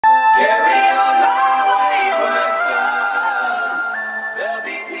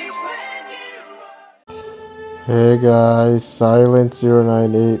Hey guys,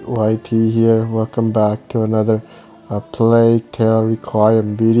 Silent098YT here. Welcome back to another Plague Tale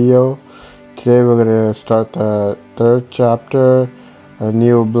Requiem video. Today we're gonna start the third chapter, A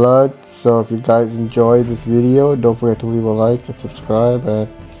New Blood. So if you guys enjoyed this video, don't forget to leave a like and subscribe. And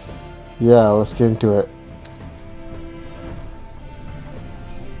yeah, let's get into it.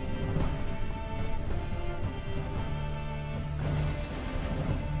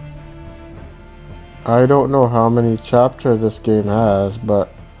 I don't know how many chapters this game has,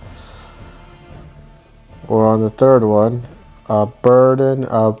 but we're on the third one, A Burden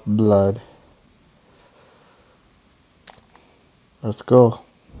of Blood. Let's go.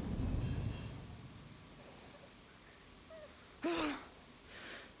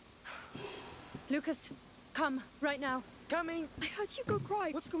 Lucas, come, right now. Coming! I heard Hugo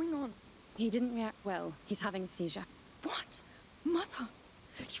cry. What's going on? He didn't react well. He's having a seizure. What? Mother,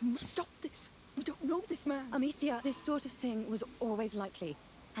 you must stop this. We don't know this man. Amicia, this sort of thing was always likely.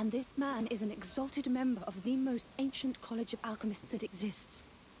 And this man is an exalted member of the most ancient college of alchemists that exists.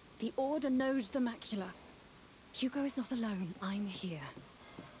 The Order knows the macula. Hugo is not alone. I'm here.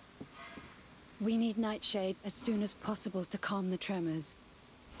 We need Nightshade as soon as possible to calm the tremors.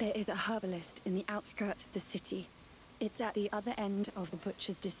 There is a herbalist in the outskirts of the city. It's at the other end of the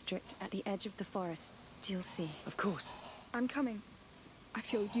Butcher's District, at the edge of the forest. You'll see. Of course. I'm coming. I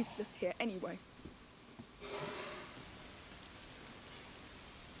feel useless here anyway.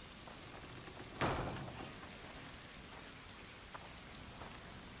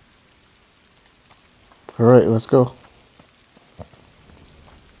 Alright, let's go.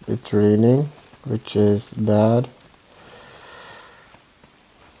 It's raining, which is bad.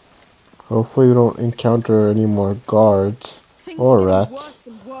 Hopefully we don't encounter any more guards or rats. Worse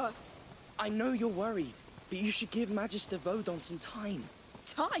and worse. I know you're worried, but you should give Magister Vodon some time.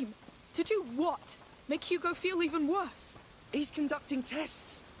 Time? To do what? Make Hugo feel even worse? He's conducting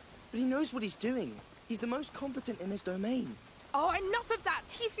tests, but he knows what he's doing. He's the most competent in his domain. Oh, enough of that!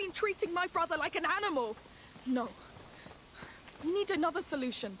 He's been treating my brother like an animal! No. We need another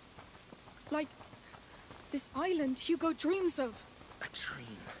solution. Like this island Hugo dreams of. A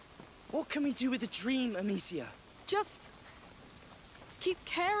dream? What can we do with a dream, Amicia? Just keep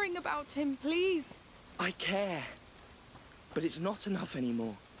caring about him, please. I care, but it's not enough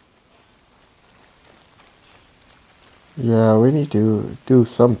anymore. Yeah, we need to do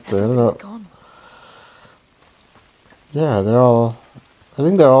something. Everybody's gone. Yeah, I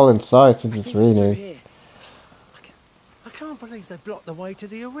think they're all inside since it's Through raining. here. I can't believe they blocked the way to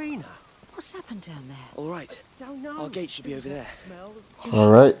the arena. What's happened down there? All right. Don't know. Our gate should be over there. Smell.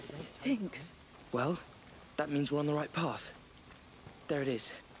 Alright. Stinks. Well, that means we're on the right path. There it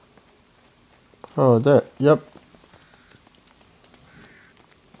is. Oh, that. Yep.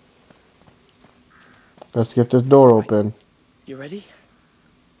 Let's get this door open. You ready?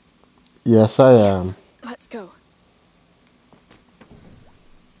 Yes, I am. Let's go.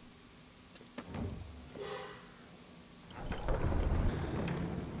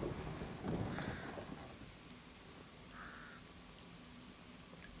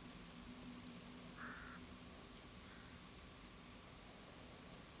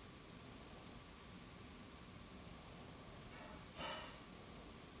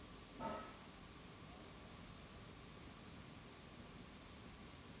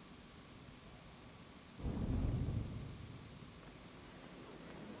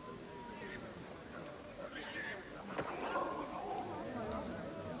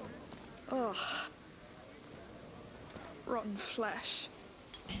 Ugh. Rotten flesh.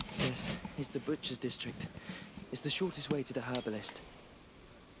 Yes, it's the Butcher's District. It's the shortest way to the herbalist.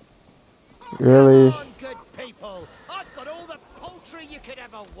 Really? Come on, good people. I've got all the poultry you could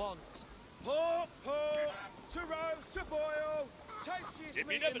ever want. Pork, to roast, to boil, tastiest If you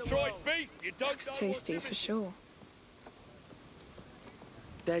meat never in the tried world. beef, you don't Looks know tasty what's for in it. sure.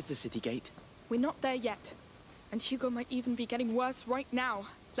 There's the city gate. We're not there yet. And Hugo might even be getting worse right now.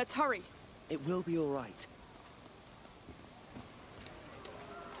 Let's hurry. It will be all right.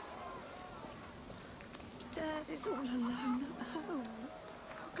 Dad is all alone at home.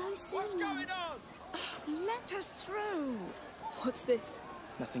 I'll go see What's him. going on? Let us through. What's this?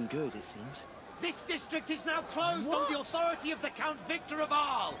 Nothing good, it seems. This district is now closed on the authority of the Count Victor of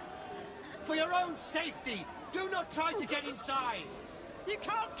Arles. For your own safety, do not try to get inside. You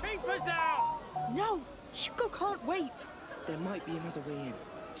can't keep us out! No! Hugo can't wait! There might be another way in.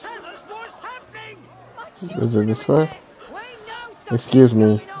 Tell us what's happening! Is it this way? We know something's Excuse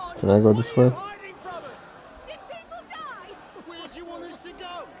me. going on. Can I go this way? Hiding from us! Did people die? Where do you want us to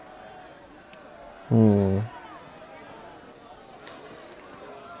go?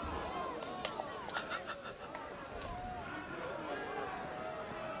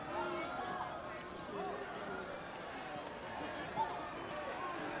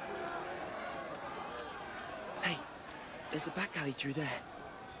 There's a back alley through there.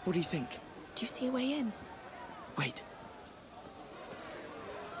 What do you think? Do you see a way in? Wait.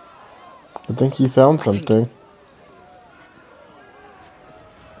 I think he found I think- something.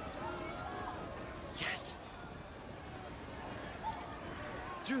 Yes.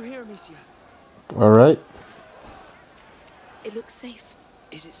 Through here, Amicia. Alright. It looks safe.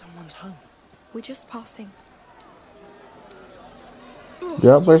 Is it someone's home? We're just passing.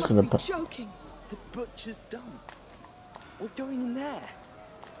 Yeah, You but it's must gonna be pass. joking. The butcher's dump. We're going in there.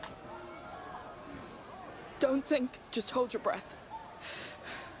 Don't think. Just hold your breath.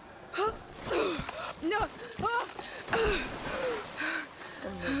 No. No.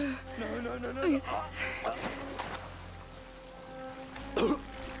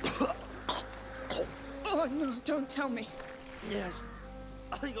 Oh no, don't tell me. Yes.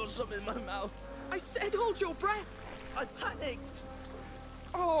 I got something in my mouth. I said hold your breath. I panicked.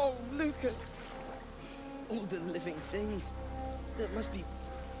 Oh, Lucas. All the living things that must be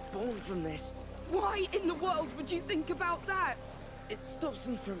born from this. Why in the world would you think about that? It stops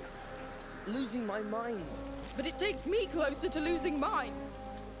me from losing my mind. But it takes me closer to losing mine.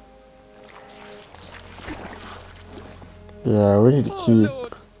 Yeah, we need to Oh, keep.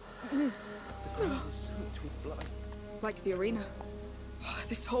 Lord. The ground is soaked with blood. Like the arena. Oh,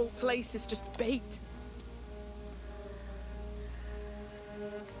 this whole place is just bait.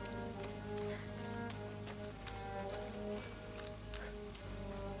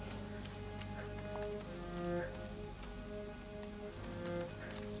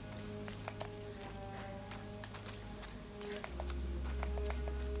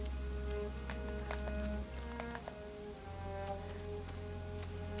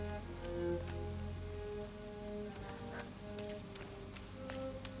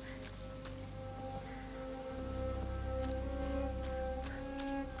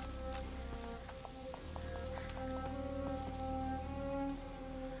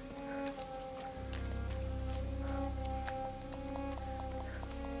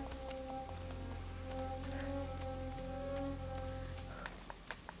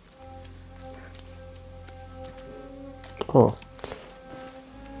 Oh.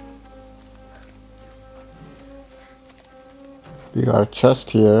 We got a chest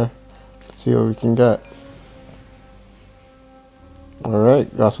here. Let's see what we can get.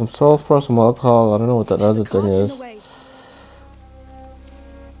 Alright, got some sulfur, some alcohol. I don't know what that There's other a cart thing in is. the way.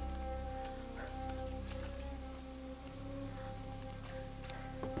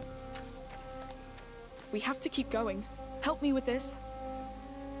 We have to keep going. Help me with this.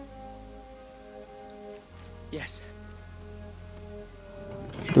 Yes.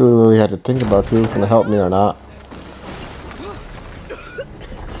 Dude, really had to think about if he was gonna help me or not.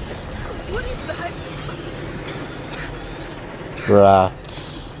 What is that?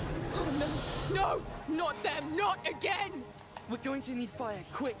 Rats. Oh no. No! Not them! Not again! We're going to need fire,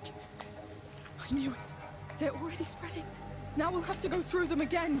 quick. I knew it. They're already spreading. Now we'll have to go through them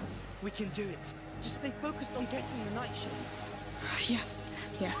again. We can do it. Just stay focused on getting the night shift.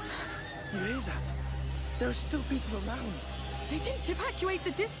 Yes. Yes. You hear that? There are still people around. They didn't evacuate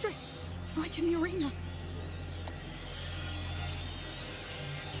the district. It's like in the arena.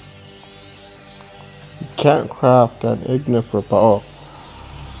 You can't craft an ignifer oh.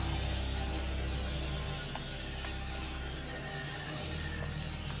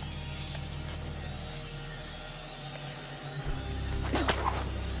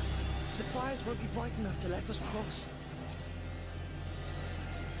 The fires won't be bright enough to let us cross.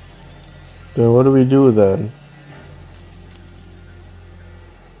 Then what do we do then?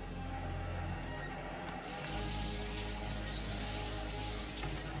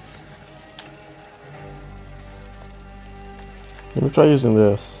 Let me try using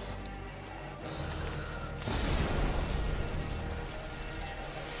this.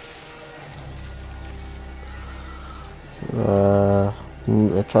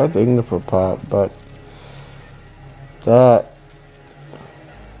 I tried the ignifer pot, but that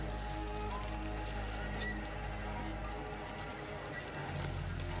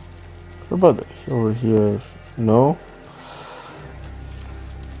what about over here? No.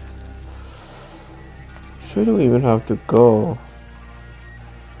 Where do we even have to go?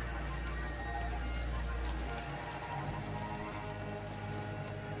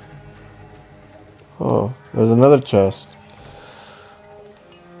 Oh, there's another chest.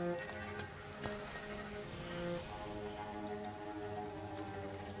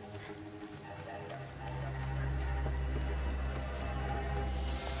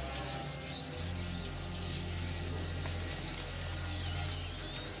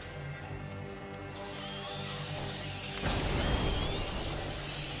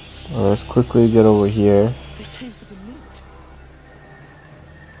 Let's quickly get over here. They came for the meat.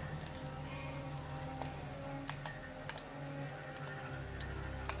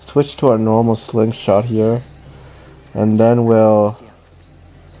 switch to our normal slingshot here, and then we'll.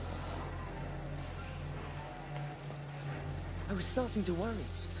 I was starting to worry.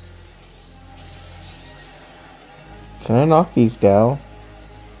 Can I knock these down?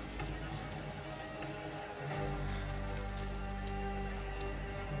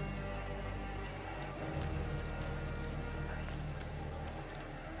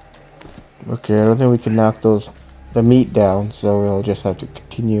 Okay, I don't think we can knock the meat down, so we'll just have to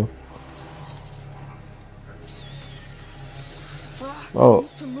continue. Oh,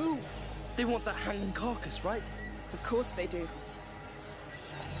 To move. They want that hanging carcass, right? Of course they do.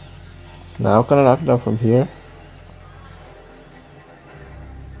 now can I knock it down from here?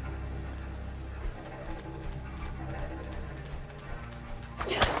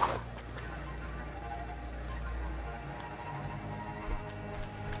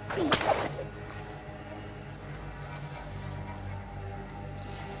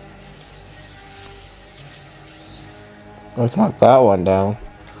 I can knock that one down.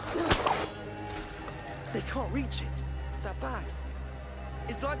 They can't reach it. That bag.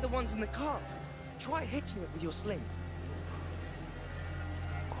 It's like the ones in the cart. Try hitting it with your sling.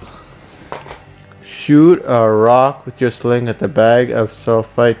 Shoot a rock with your sling at the bag of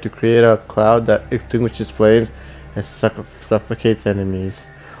sulfite to create a cloud that extinguishes flames and suffocates enemies.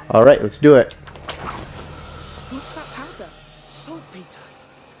 Alright, let's do it. What's that powder? Saltpeter.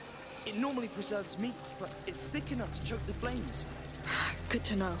 It normally preserves meat, but it's thick enough to choke the flames. Good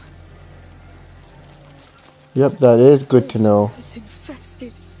to know. Yep, that is good to know. It's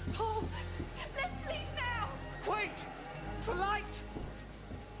infested. Paul, let's leave now. Wait! For light!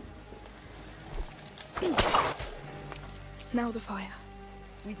 Now the fire.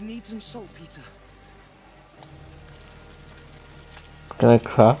 We'd need some saltpeter. Can I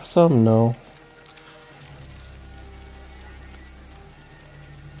craft some? No.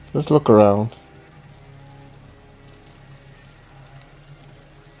 Let's look around.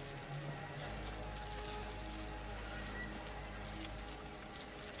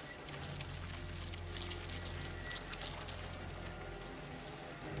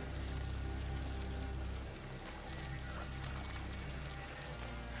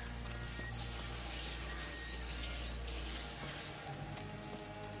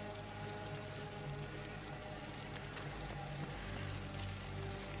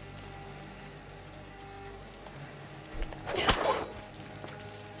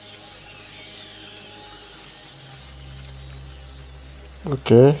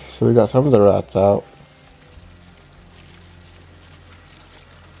 Okay, so we got some of the rats out.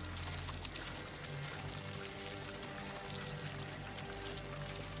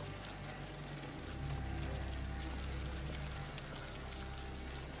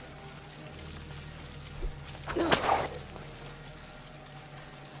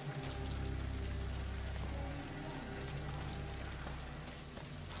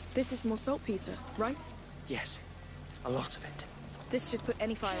 This is more saltpeter, right? Yes, a lot of it. This should put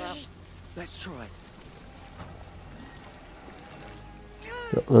any fire out. Let's try.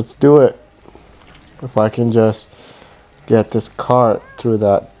 Let's do it. If I can just get this cart through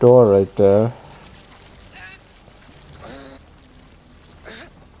that door right there.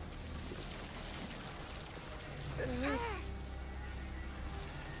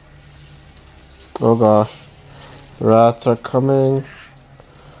 Oh gosh. Rats are coming.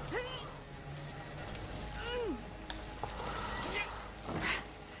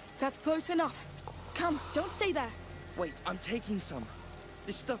 That's close enough. Come, don't stay there. Wait, I'm taking some.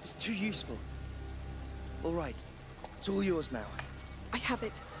 This stuff is too useful. All right, it's all yours now. I have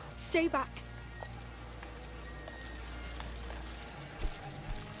it. Stay back.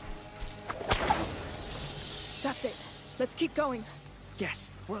 That's it. Let's keep going.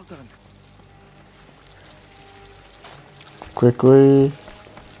 Yes, well done. Quickly.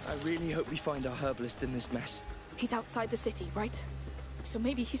 I really hope we find our herbalist in this mess. He's outside the city, right? So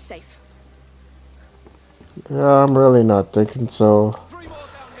maybe he's safe. Yeah, I'm really not thinking so. 3 more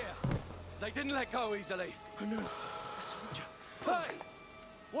down here. They didn't let go easily. Oh no, a soldier. Hey!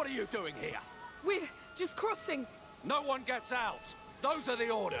 What are you doing here? We're just crossing. No one gets out. Those are the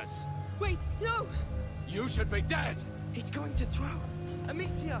orders. Wait, no! You should be dead. He's going to throw.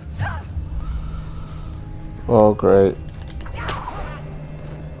 Amicia! Oh great.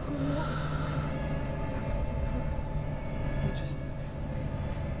 You just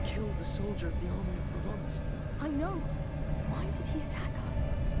killed the soldier of the army of Provence. I know. Why did he attack us?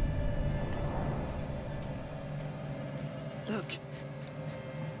 Look,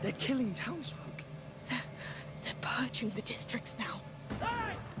 they're killing townsfolk. They're purging the districts now.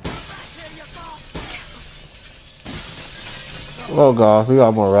 Hey! Back here, you bastard! Oh god, we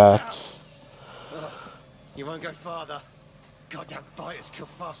got more rats. You won't go farther. Goddamn biters kill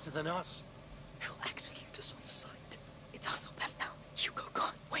faster than us. He'll execute us on sight. It's us or them now. Hugo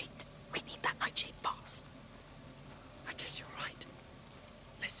can't wait. We need that nightshade pass. I guess you're right.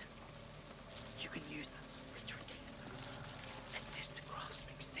 Listen, you can use that switch against them. Take this to grasp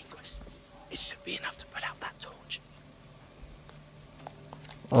and extinguish. It should be enough to put out that torch.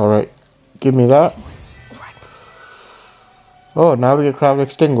 Alright, give me that. Oh, now we can craft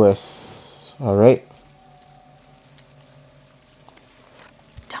extinguish. Alright.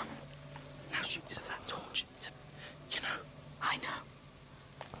 Done. Now shoot it at that torch to, you know. I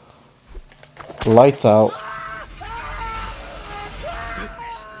know. Lights out.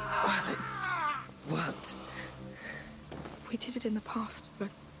 Goodness. Well, it worked. We did it in the past, but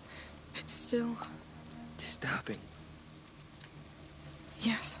it's still... Disturbing.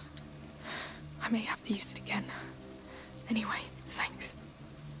 Yes. I may have to use it again. Anyway, thanks.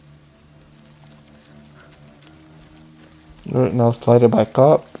 Alright, now let's light it back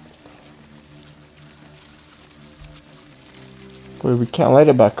up. Wait, we can't light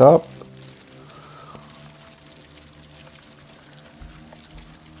it back up.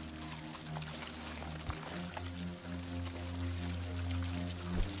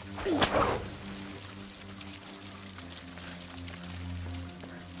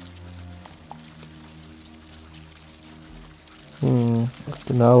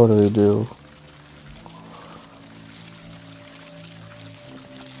 Okay, now what do we do?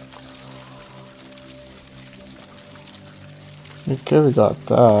 Okay, we got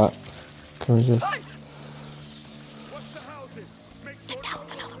that. Can we just... Get down,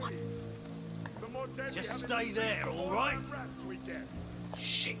 another one. Just stay there, alright?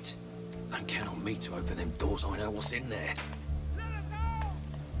 Shit. Don't count on me to open them doors. I know what's in there.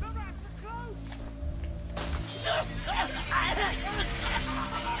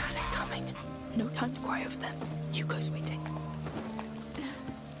 Coming. No time to cry over them. Hugo's waiting.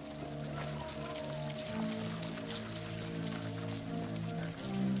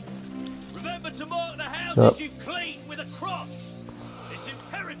 Remember to mark the houses you clean with a cross. It's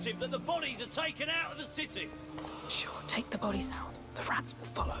imperative that the bodies are taken out of the city. Sure, take the bodies out. The rats will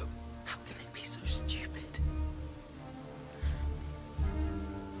follow. How can they be so stupid?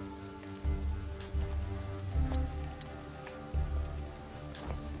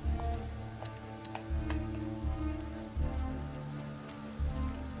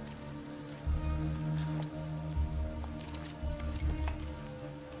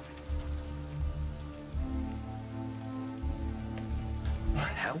 What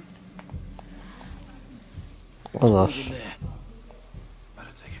the hell? Oh gosh. In there. Better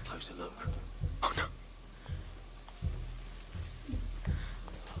take a closer look. Oh no.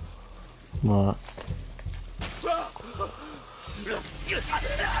 What?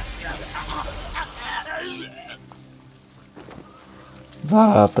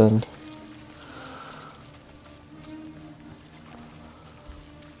 That happened.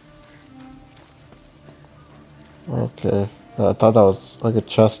 Okay. I thought that was like a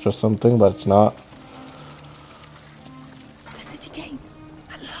chest or something, but it's not. The city gate.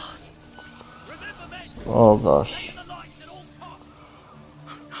 At last. Remember, men, Oh gosh. the lights at all costs.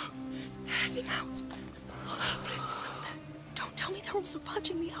 They're heading out. Blizzard's out there. Don't tell me they're also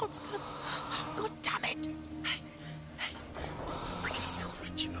punching the outskirts. Oh, God damn it. Hey, we can still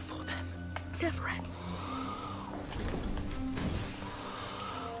reach him before them. Never ends.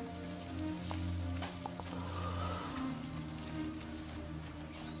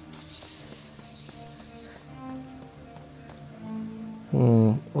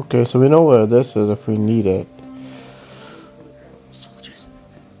 Okay, so we know where this is if we need it. Soldiers.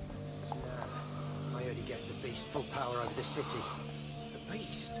 I heard he gave the beast full power over the city. The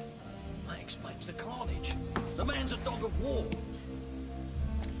beast. That explains the carnage. The man's a dog of war.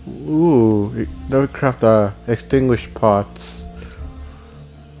 Ooh, now we craft extinguished pots.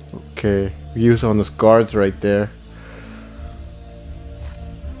 Okay, we use on those guards right there.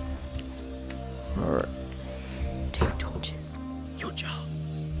 Alright. 2 torches. Your jar.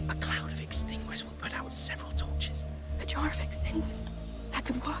 A cloud of extinguish will put out several torches. A jar of extinguish. That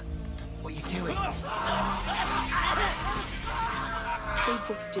could work. What are you doing? They've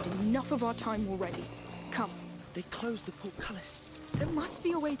wasted enough of our time already. Come. They closed the portcullis. There must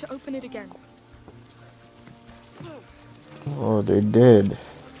be a way to open it again. Oh, they did.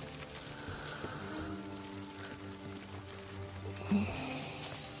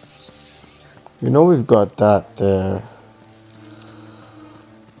 You know we've got that there.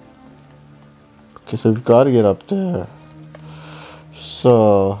 Okay, so we've got to get up there.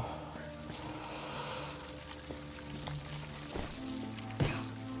 So...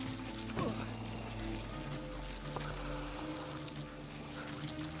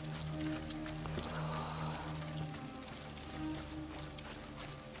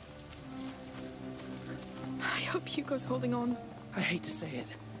 hope Hugo's holding on. I hate to say it,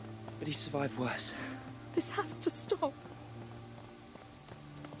 but he survived worse. This has to stop.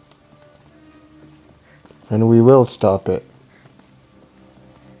 And we will stop it.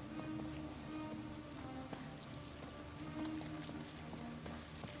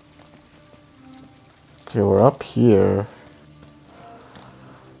 Okay, we're up here.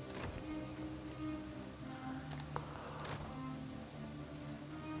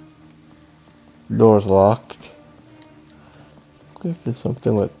 Door's locked. I think there's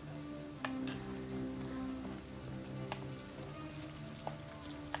something like...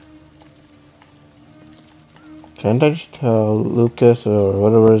 Can't I just tell Lucas or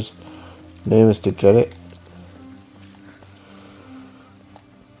whatever his name is to get it?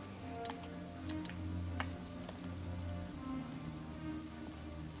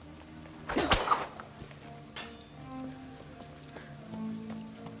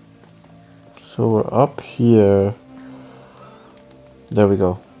 So we're up here. There we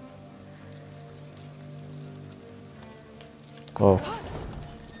go. Oh.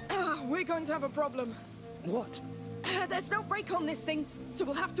 We're going to have a problem. What? There's no brake on this thing, so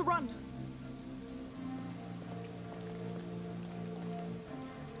we'll have to run.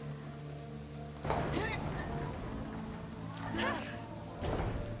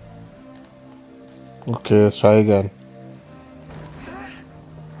 Okay, let's try again.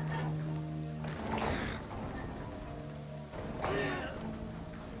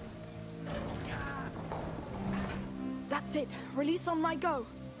 That's it. Release on my go.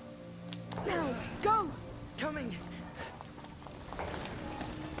 Now, go! Coming!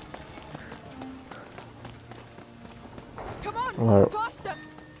 Come on! Alright. Faster!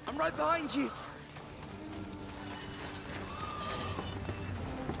 I'm right behind you!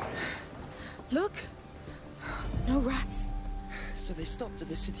 Look! No rats. So they stopped at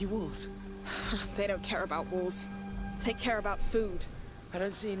the city walls. They don't care about walls. They care about food. I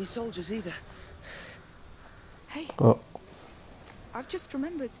don't see any soldiers either. Hey, Oh. I've just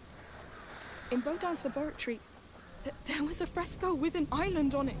remembered. In Bodan's laboratory, there was a fresco with an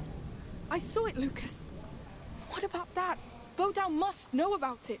island on it. I saw it, Lucas. What about that? Bodan must know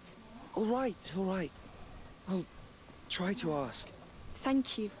about it. All right, all right. I'll try to ask.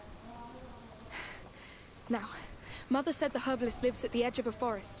 Thank you. Now, Mother said the herbalist lives at the edge of a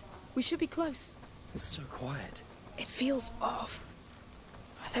forest. We should be close. It's so quiet. It feels off.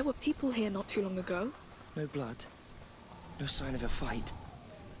 There were people here not too long ago. No blood. No sign of a fight.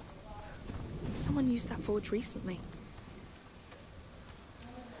 Someone used that forge recently.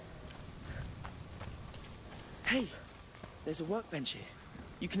 Hey! There's a workbench here.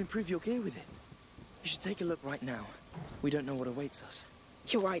 You can improve your gear with it. You should take a look right now. We don't know what awaits us.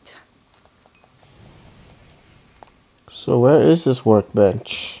 You're right. So where is this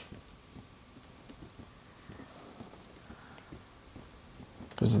workbench?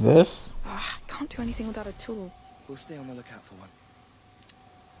 Is this? Can't do anything without a tool. We'll stay on the lookout for one.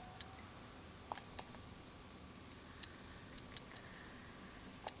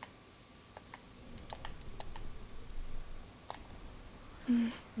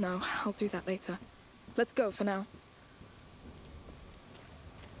 No, I'll do that later. Let's go for now.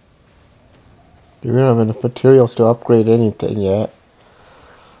 We don't have enough materials to upgrade anything yet.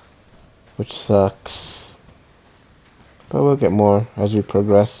 Which sucks. But we'll get more as we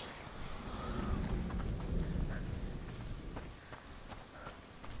progress.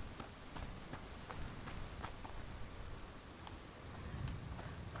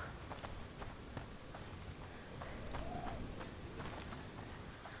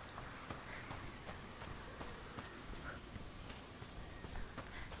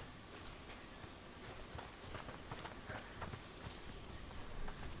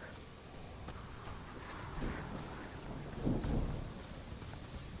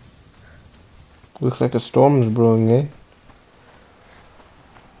 Looks like a storm's brewing, eh?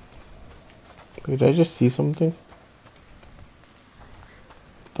 Wait, did I just see something?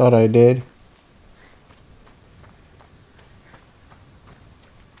 Thought I did.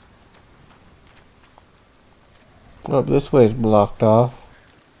 Oh, this way is blocked off.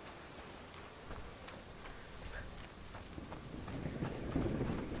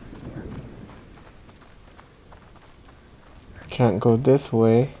 Can't go this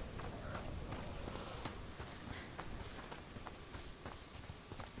way.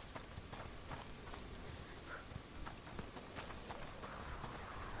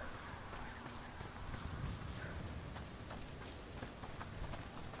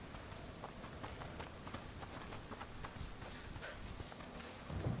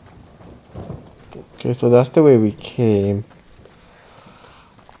 Okay, so that's the way we came.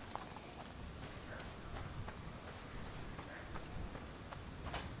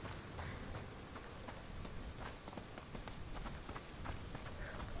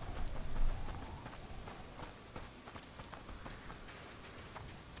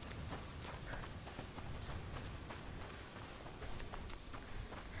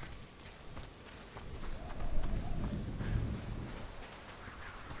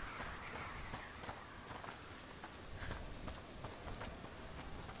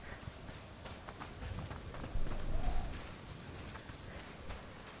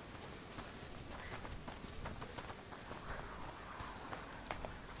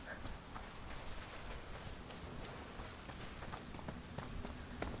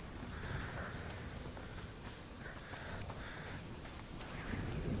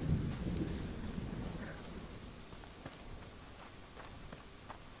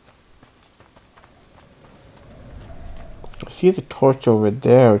 see the torch over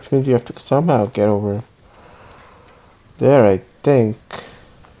there, which means you have to somehow get over there, I think.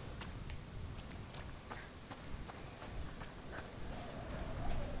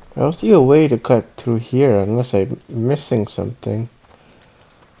 I don't see a way to cut through here unless I'm missing something.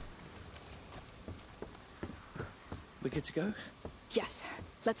 We good to go? Yes,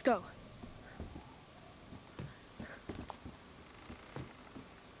 let's go.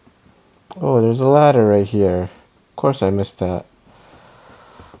 Oh, there's a ladder right here. Of course I missed that.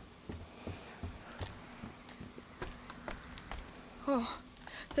 Oh,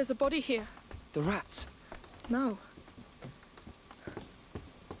 there's a body here. The rats. No.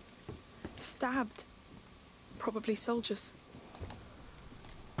 Stabbed. Probably soldiers.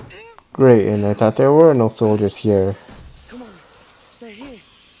 Great, and I thought there were no soldiers here. Come on. They're here.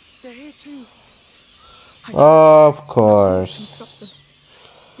 They're here too. Of Can course. stop them.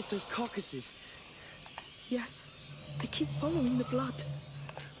 It's those carcasses. Yes, they keep following the blood.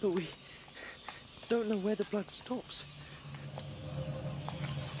 But we don't know where the blood stops.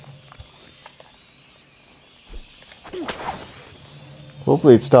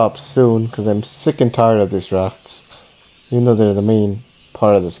 Hopefully it stops soon, because I'm sick and tired of these rats. Even though they're the main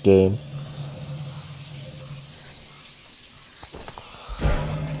part of this game.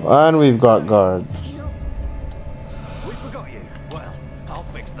 And we've got guards. We forgot you. Well, I'll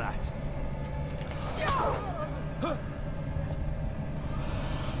fix that.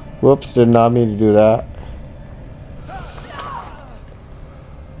 Whoops, did not mean to do that. I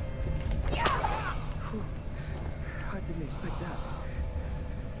didn't expect that.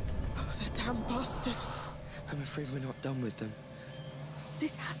 Oh, that damn bastard. I'm afraid we're not done with them.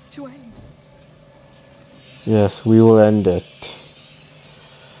 This has to end. Yes, we will end it.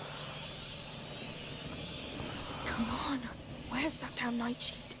 Come on. Where's that damn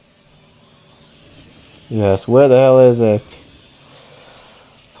nightsheet? Yes, where the hell is it?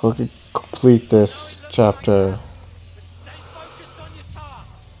 So we can complete this chapter. Stay focused on your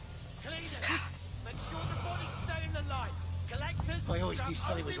tasks. Cleaners, make sure the bodies stay in the light. Collectors, I always grab knew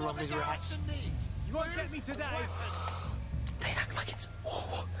something was only wrong what with the rats. garrison needs. You won't get me today. Weapons. They act like it's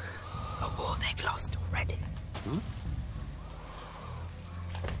war. A war they've lost already.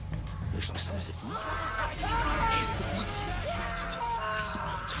 Looks like someone's at Here's the monsters. This is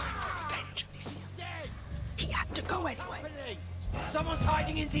no time for revenge, Amicia. Dead. He had to go anyway. Someone's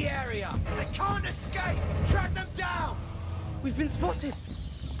hiding in the area. They can't escape. Track them down. We've been spotted.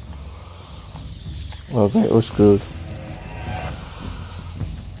 Okay, we're screwed.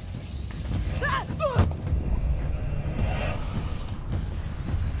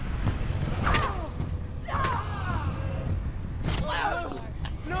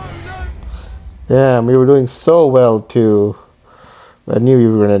 Damn, we were doing so well too. I knew we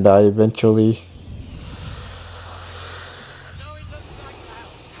were gonna die eventually. No, it looks like that.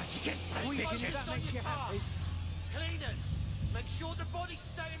 How'd you get so vicious? On your tasks. Cleaners, make sure the bodies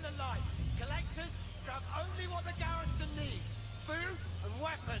stay in the light. Collectors, grab only what the garrison needs. Food and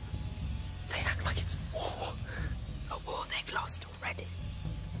weapons. They act like it's war. A war they've lost already.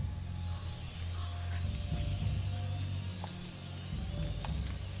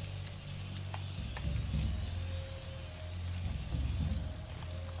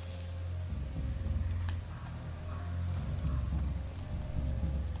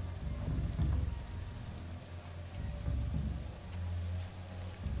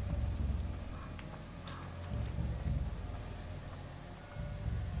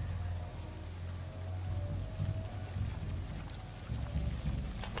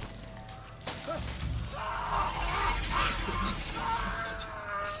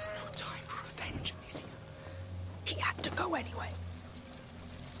 This is no time for revenge, Amicia. He had to go anyway.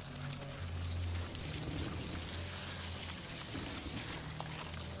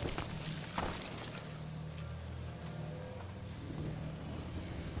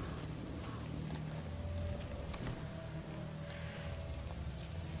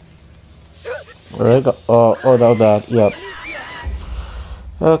 Where I go? Oh, that was bad. Yep.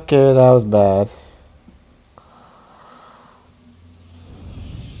 Okay, that was bad.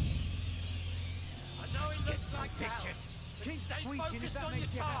 I know it looks like that. But stay focused on your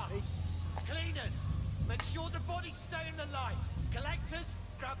tasks. Cleaners, make sure the bodies stay in the light. Collectors,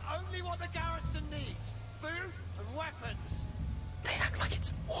 grab only what the garrison needs. Food and weapons. They act like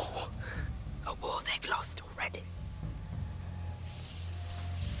it's war. A war they've lost already.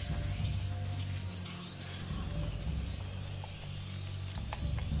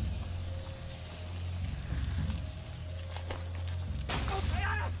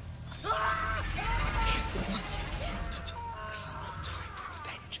 Here's the monsters slaughtered. This is no time for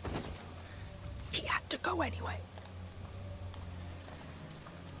revenge, Amicia. He had to go anyway.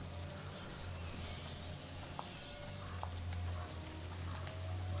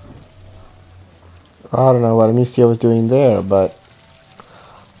 I don't know what Amicia was doing there, but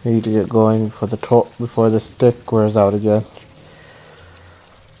we need to get going before before the stick wears out again.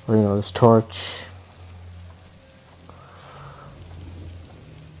 Or, you know, this torch.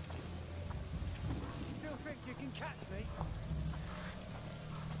 Still think you can catch me?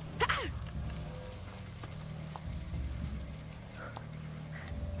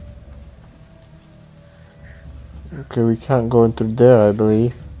 Okay, we can't go in through there, I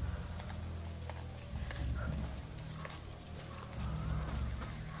believe.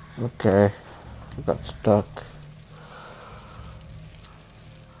 Okay, we got stuck.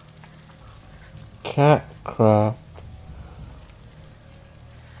 Cat crap.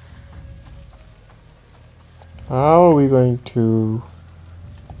 How are we going to...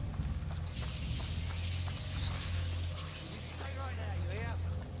 Stay right there, you hear?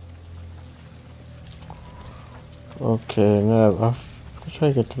 Okay, now I'll try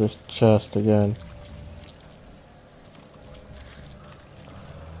to get to this chest again.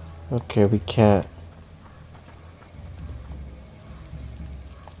 Okay, we can't.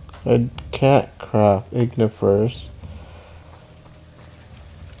 A cat craft ignifers.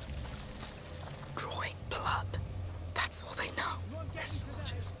 Drawing blood. That's all they know. They're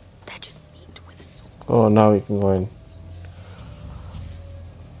soldiers. They're just meat with swords. Oh, now we can go in.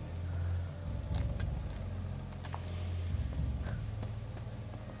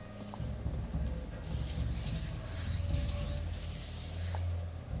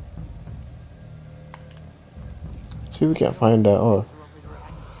 See if we can't find that. Oh.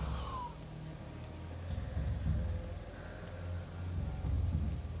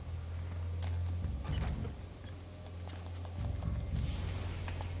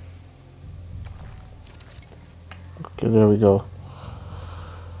 Okay, there we go.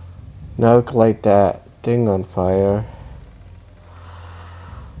 Now we can light that thing on fire.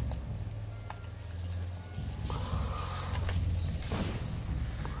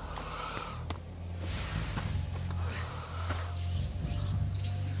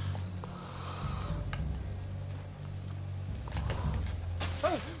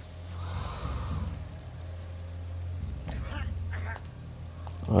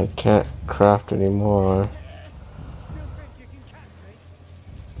 I can't craft anymore. Still think you can catch me?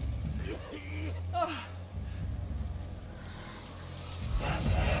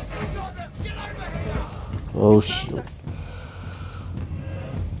 Get over here! Oh shoot.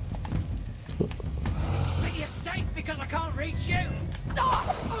 Think you're safe because I can't reach you?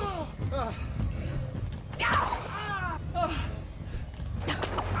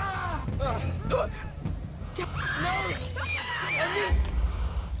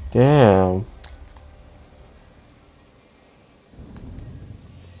 Damn.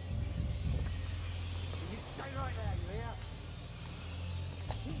 Stay right there, you hear?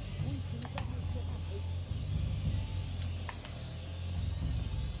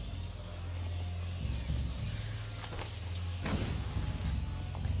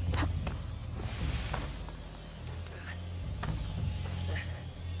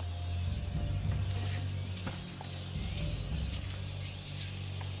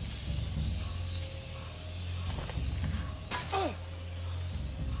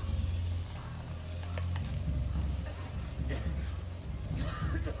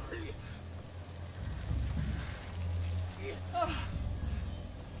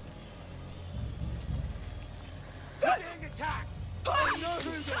 Being attacked!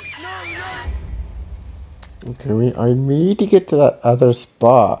 Okay, we need to get to that other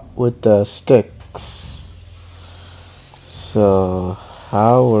spot with the sticks. So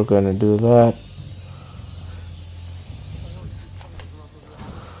how we're gonna do that?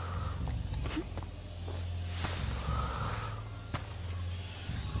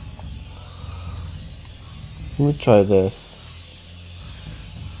 Let me try this.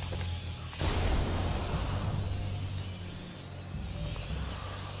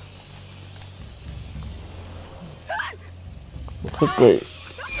 Okay.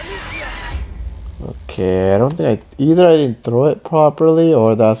 Okay, I don't think either I didn't throw it properly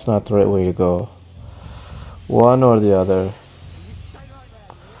or that's not the right way to go. One or the other.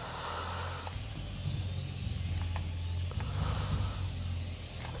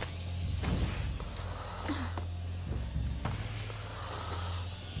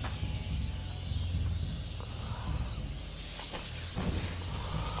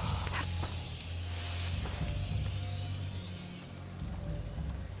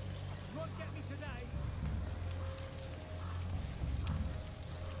 Won't get me today.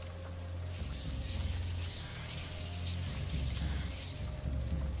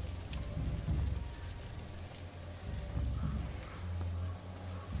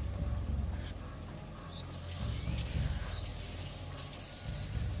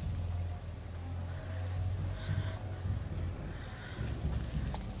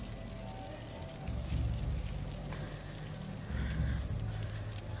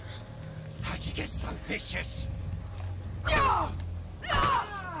 she get so vicious?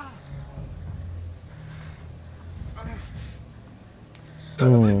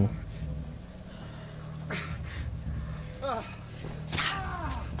 Hmm.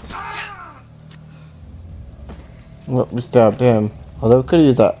 Well, we stabbed him. Although we could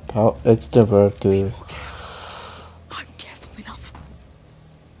use that extrovert to. I'm careful enough.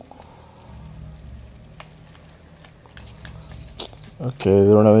 Okay, we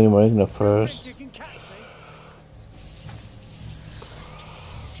don't have any more igna first. You can catch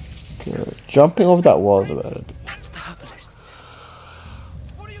me? Okay. Jumping over that wall is a bad idea. That's the herbalist.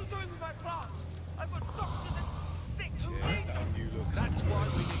 What are you doing with my plants? I've got doctors and sick who need them. That's why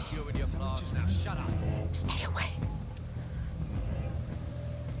we need you and your plants. Now shut up. Stay away.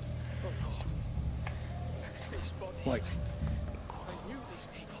 These bodies. Wait. I knew these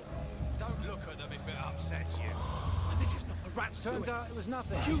people. Don't look at them if it upsets you. This is not the rats. Turns out it was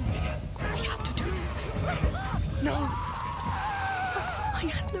nothing. You did it. We have to do something. No. I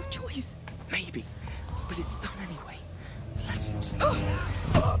had no choice. Maybe, but it's done anyway. Let's not stop.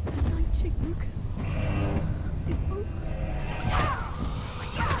 Good night, Chick Lucas. It's over.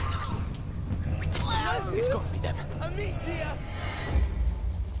 It's got to be them. Amicia!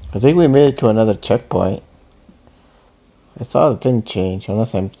 I think we made it to another checkpoint. I saw the thing change,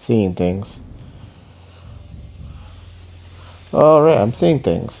 unless I'm seeing things. Alright, I'm seeing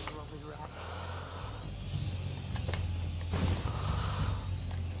things.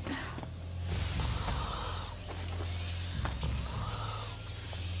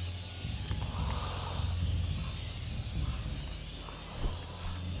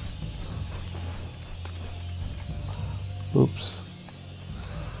 Oops.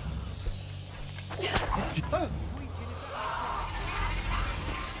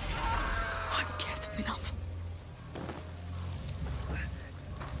 I'm careful enough.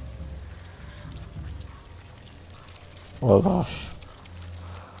 Oh gosh.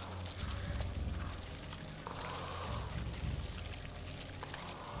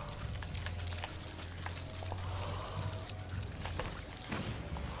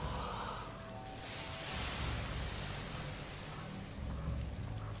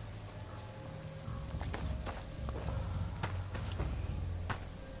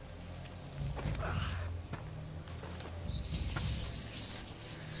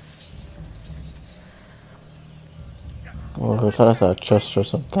 Oh, I thought I saw a chest or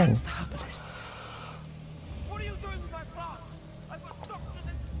something. That's the herbalist. What are you doing with my plants? I've got doctors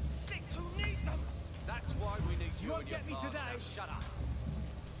and sick who need them. That's why we need you and your plants. Now shut up.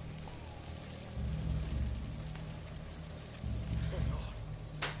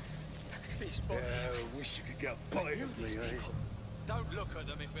 These bodies. I wish you could get a bite of me, eh? Don't look at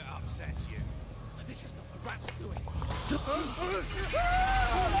them if it upsets you. This is not the rats doing.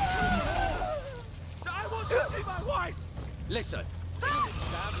 I want to see my wife! Listen.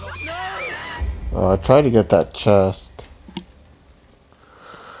 Damn long. No! I tried to get that chest.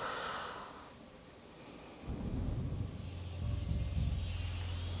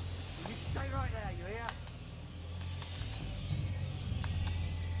 You stay right there, you hear?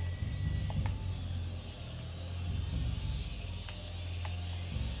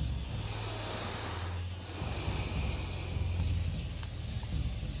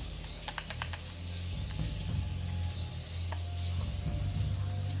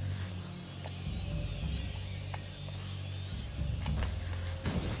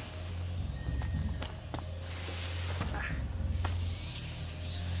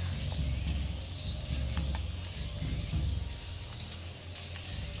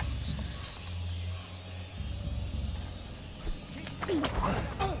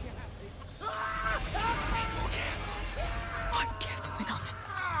 I'm careful enough.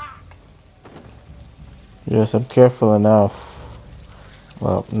 Yes, I'm careful enough.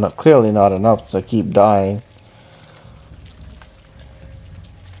 Well, not clearly not enough, so I keep dying.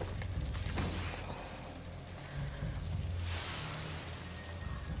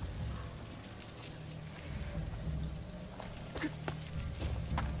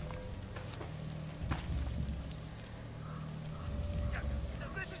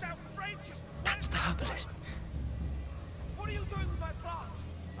 This is outrageous! That's the herbalist. What are you doing with my plants?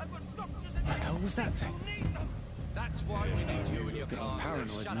 I've got doctors and hell was that thing? who need them. That's why we need you and your Getting plants. Now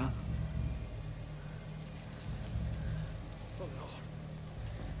paranoid shut now. up. Oh Lord.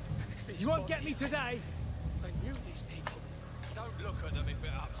 You won't get me today. I knew these people. Don't look at them if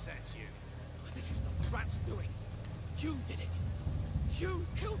it upsets you. This is not the rats doing. You did it. You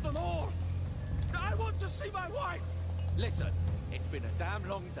killed them all. I want to see my wife. Listen, it's been a damn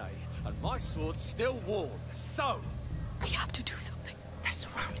long day, and my sword's still warm. So, We have to do something. They're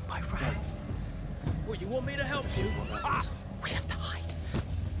surrounded by rats. What, you want me to help you? Ah! We have to hide.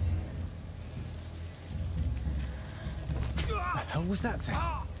 The hell was that thing?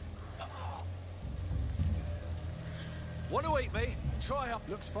 Want to eat me? Try up.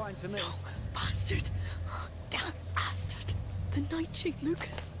 Looks fine to me. No, bastard. Damn bastard. The nightshade,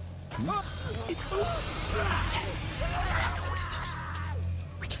 Lucas. It's over. I know what it looks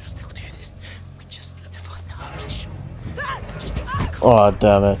like. We can still do this. We just need to find the holy shop. Just try to Oh,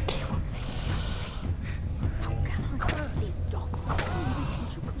 damn it. How can I? These dogs are only making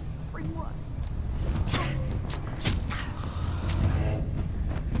Hugo's suffering worse.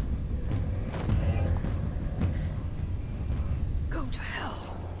 Go to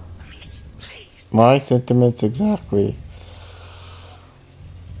hell. Amici, please. My sentiments exactly.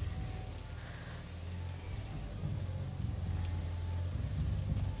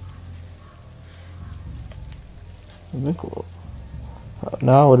 I think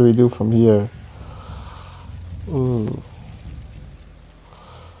now what do we do from here? Ooh.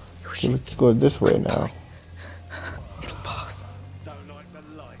 Okay, let's go this way now. It'll pass. Don't like the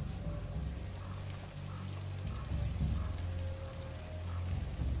lights.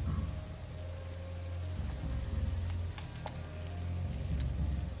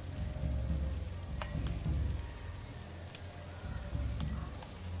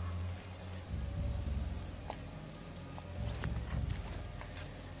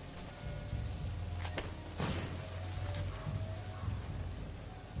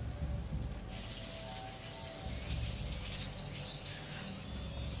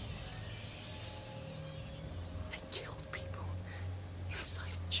 They killed people inside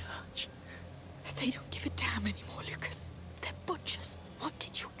a church. They don't give a damn anymore, Lucas. They're butchers. What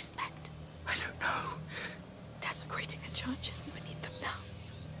did you expect? I don't know. Desecrating a church isn't beneath them now.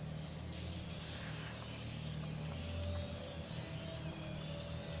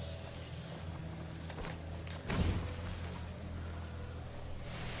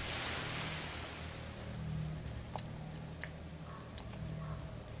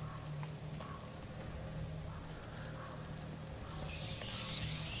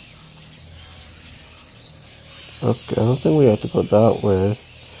 Okay, I don't think we have to go that way.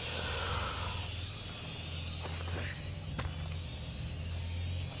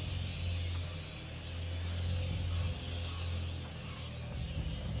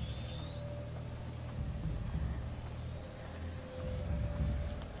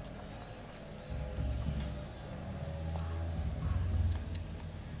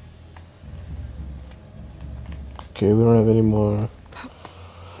 Okay, we don't have any more.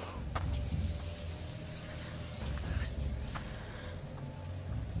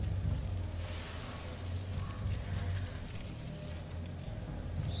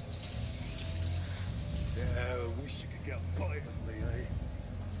 Yeah, I wish you could get a bite of me, eh?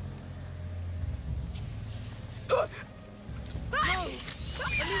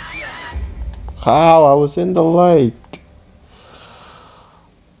 How? I was in the light.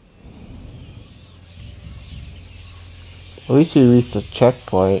 At least we reached the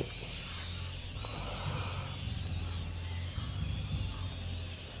checkpoint.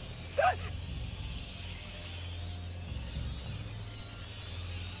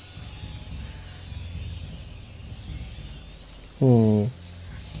 Hmm.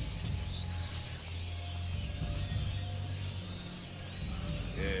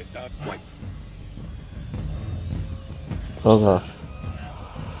 Yeah, don't wait. Oh gosh.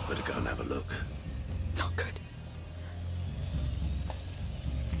 Better go and have a look. Not good.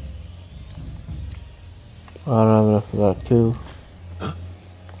 I don't have enough of that too.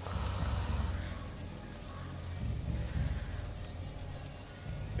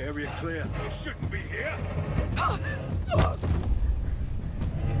 Area clear. You shouldn't be here.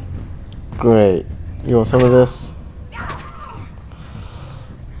 Great. You want some of this?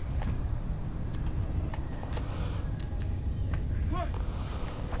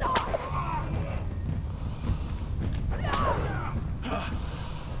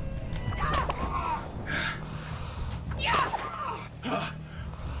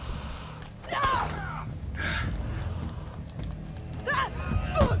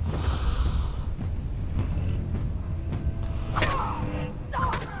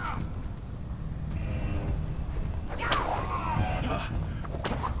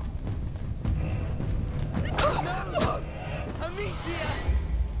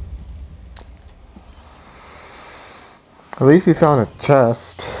 At least we found a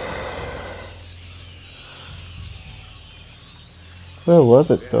chest. Where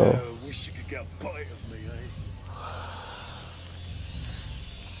was it though? Yeah, I wish you could get a bite of me, eh?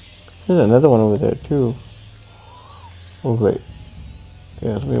 There's another one over there too. Oh wait. Yeah,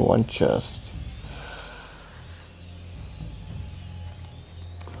 there's only one chest.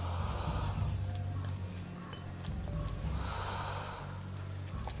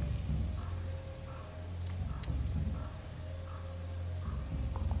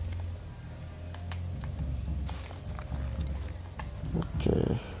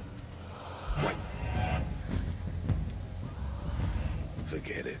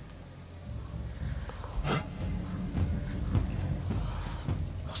 Forget it.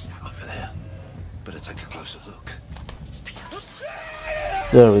 What's that over there? Better take a closer look. Stay close.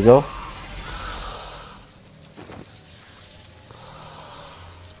 There we go.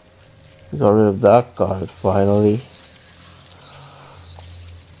 Got rid of that guard finally.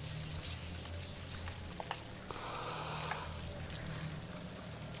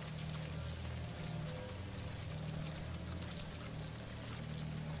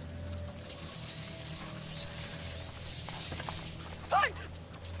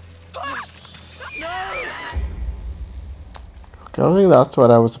 Okay, I don't think that's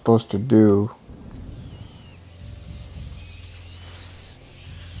what I was supposed to do.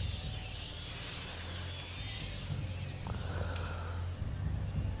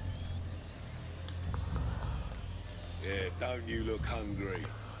 Yeah, don't you look hungry?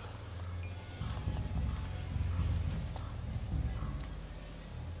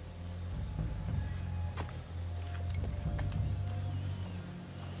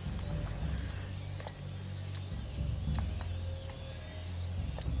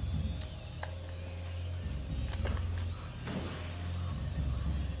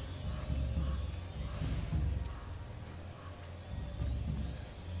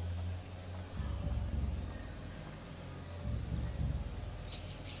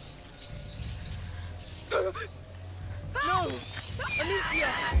 No!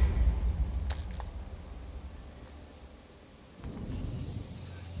 Alicia!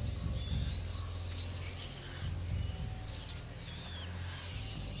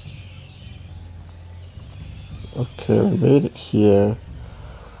 Okay, we made it here.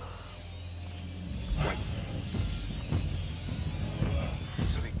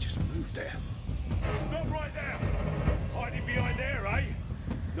 Something just moved there. Stop right there! Hiding behind there, eh?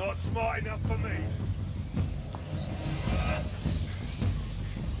 Not smart enough for me.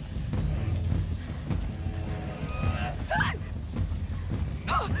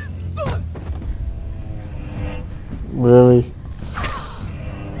 Really?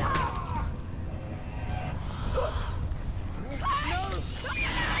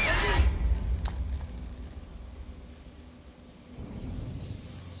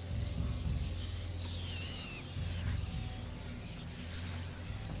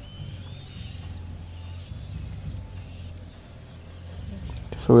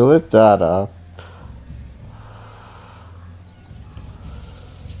 So we lit that up.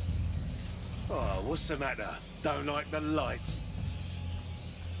 Oh, what's the matter? Don't like the lights?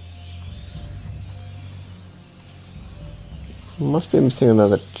 Must be missing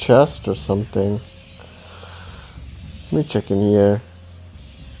another chest or something. Let me check in here.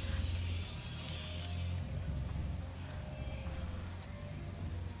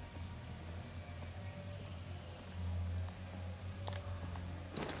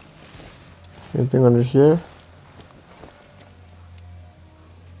 Anything under here?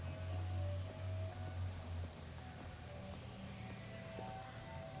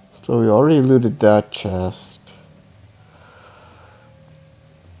 So we already looted that chest.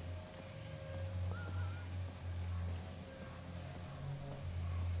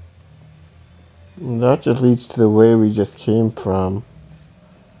 And that just leads to the way we just came from.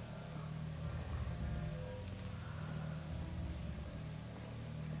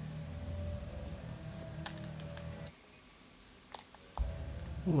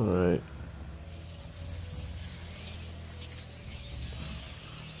 Alright.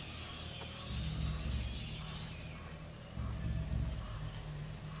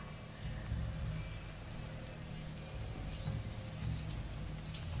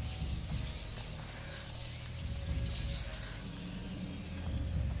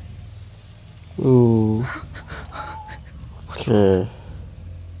 Ooh. Okay.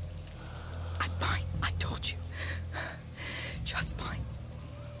 I'm fine. I told you. Just fine.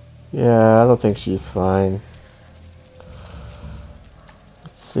 Yeah, I don't think she's fine.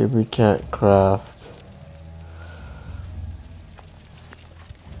 Let's see if we can't craft.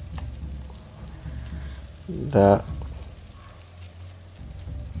 That.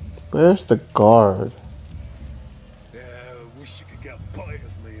 Where's the guard? Yeah, wish you could get a bite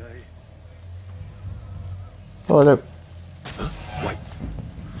of me, eh? Oh, look. Wait.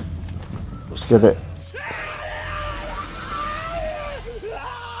 What's Get that? it.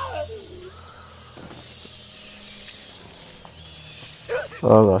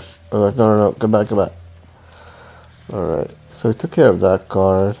 Oh gosh. Oh gosh. No, no, no. Come back, come back. Alright. So we took care of that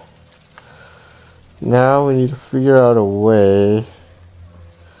guard. Now we need to figure out a way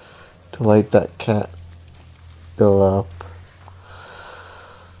to light that cat bill up.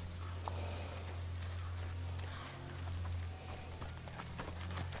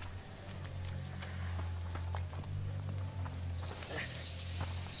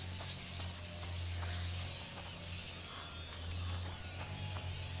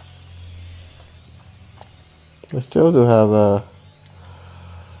 We still do have a...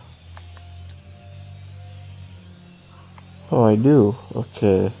 Oh, I do.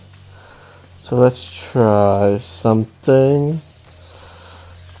 Okay. So let's try something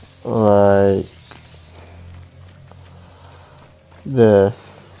like this.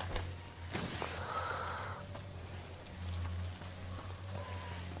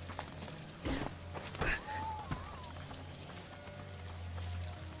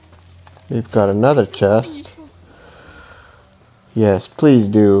 We've got another chest. Yes, please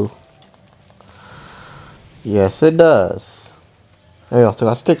do. Yes, it does. I also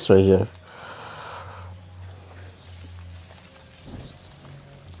got sticks right here.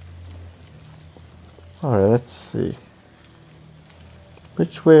 Alright, let's see.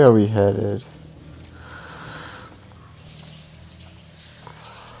 Which way are we headed?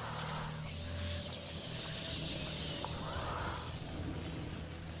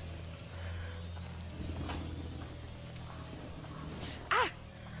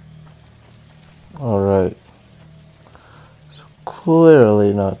 Alright. So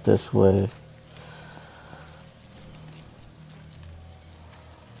clearly not this way.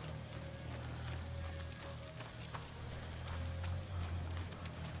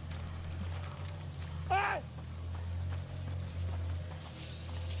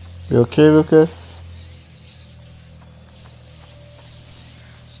 You okay, Lucas?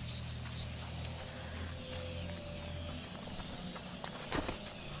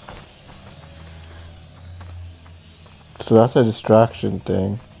 So that's a distraction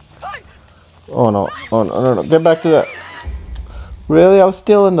thing. Oh no, oh no, get back to that. Really? I was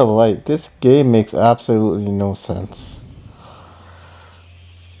still in the light. This game makes absolutely no sense.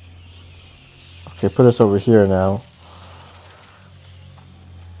 Okay, put us over here now.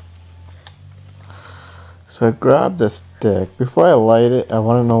 So I grabbed the stick. Before I light it, I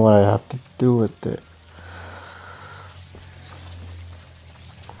want to know what I have to do with it.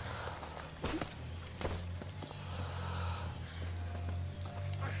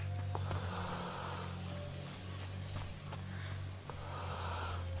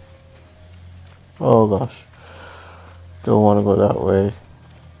 Oh gosh. Don't want to go that way.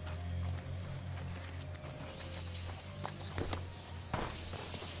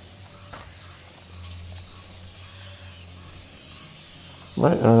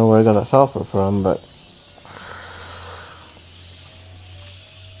 Right, I don't know where I got a sulfur from, but...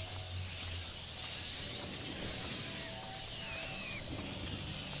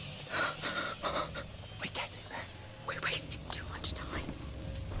 We're getting there. We're wasting too much time.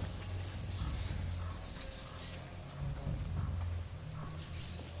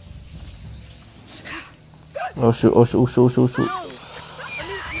 Oh shoot, oh shoot, oh shoot, oh shoot, oh shoot.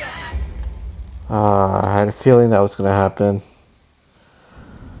 I had a feeling that was gonna happen.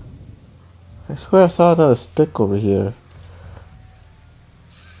 I swear I saw another stick over here.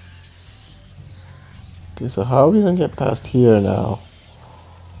 Okay, so how are we gonna get past here now?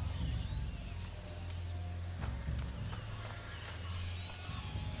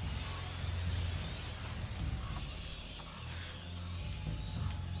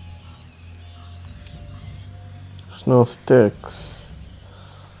 There's no sticks.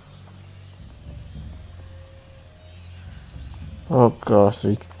 Oh gosh,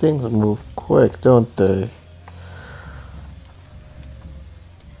 these things move quick, don't they?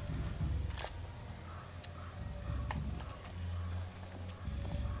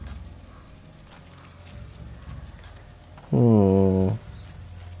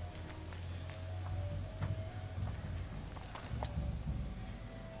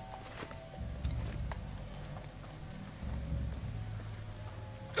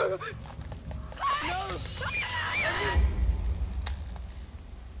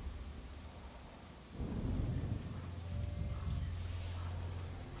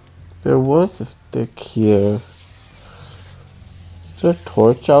 There was a stick here. Is there a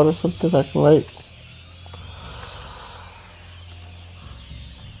torch out or something I can light?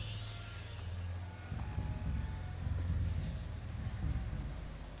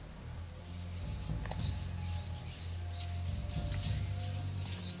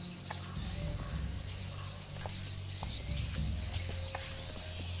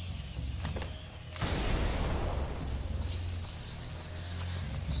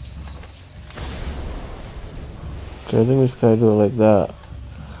 Okay, I think we just gotta do it like that.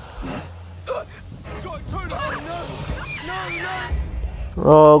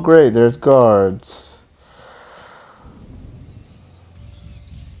 Oh great, there's guards.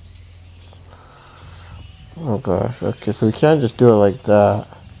 Oh gosh, okay, so we can't just do it like that.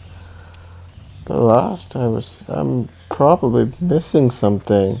 The last time I'm probably missing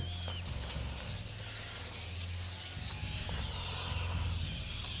something.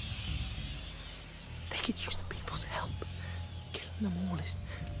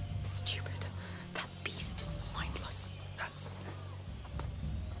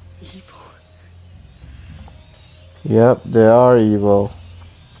 evil. Yep, they are evil.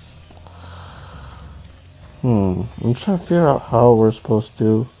 I'm trying to figure out how we're supposed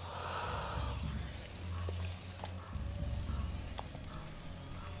to.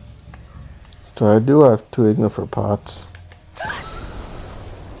 So I do have 2 ignifer pots.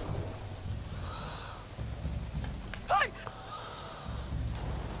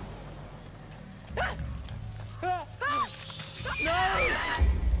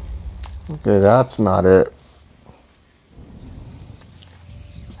 Okay, that's not it.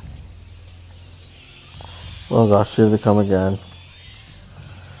 Oh gosh, here they come again.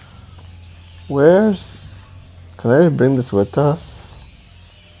 Where's... Can I bring this with us?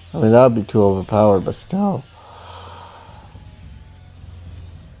 I mean, that would be too overpowered, but still.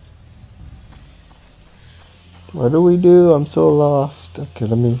 What do we do? I'm so lost. Okay,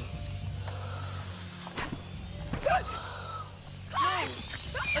 let me...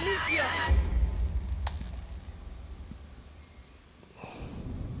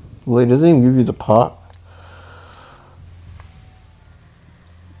 Wait, doesn't even give you the pot?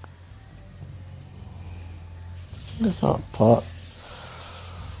 That's not a pot.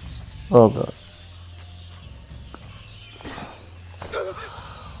 Oh god.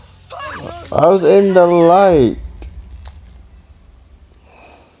 I was in the light.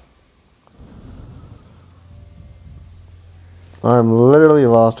 I'm literally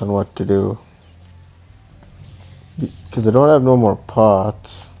lost on what to do. Because I don't have no more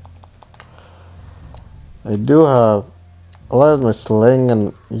pots. I do have... Well, I have my sling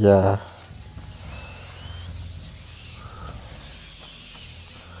and... yeah.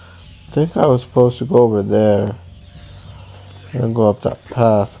 I think I was supposed to go over there. And go up that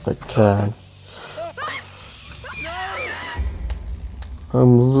path if I can.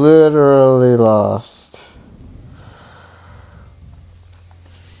 I'm literally lost.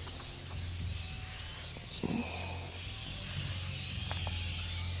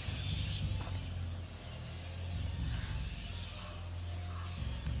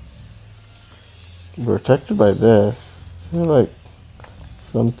 Protected by this. Is there like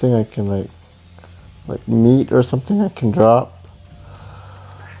something I can like meat or something I can drop?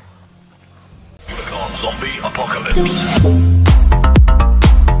 Zombie apocalypse.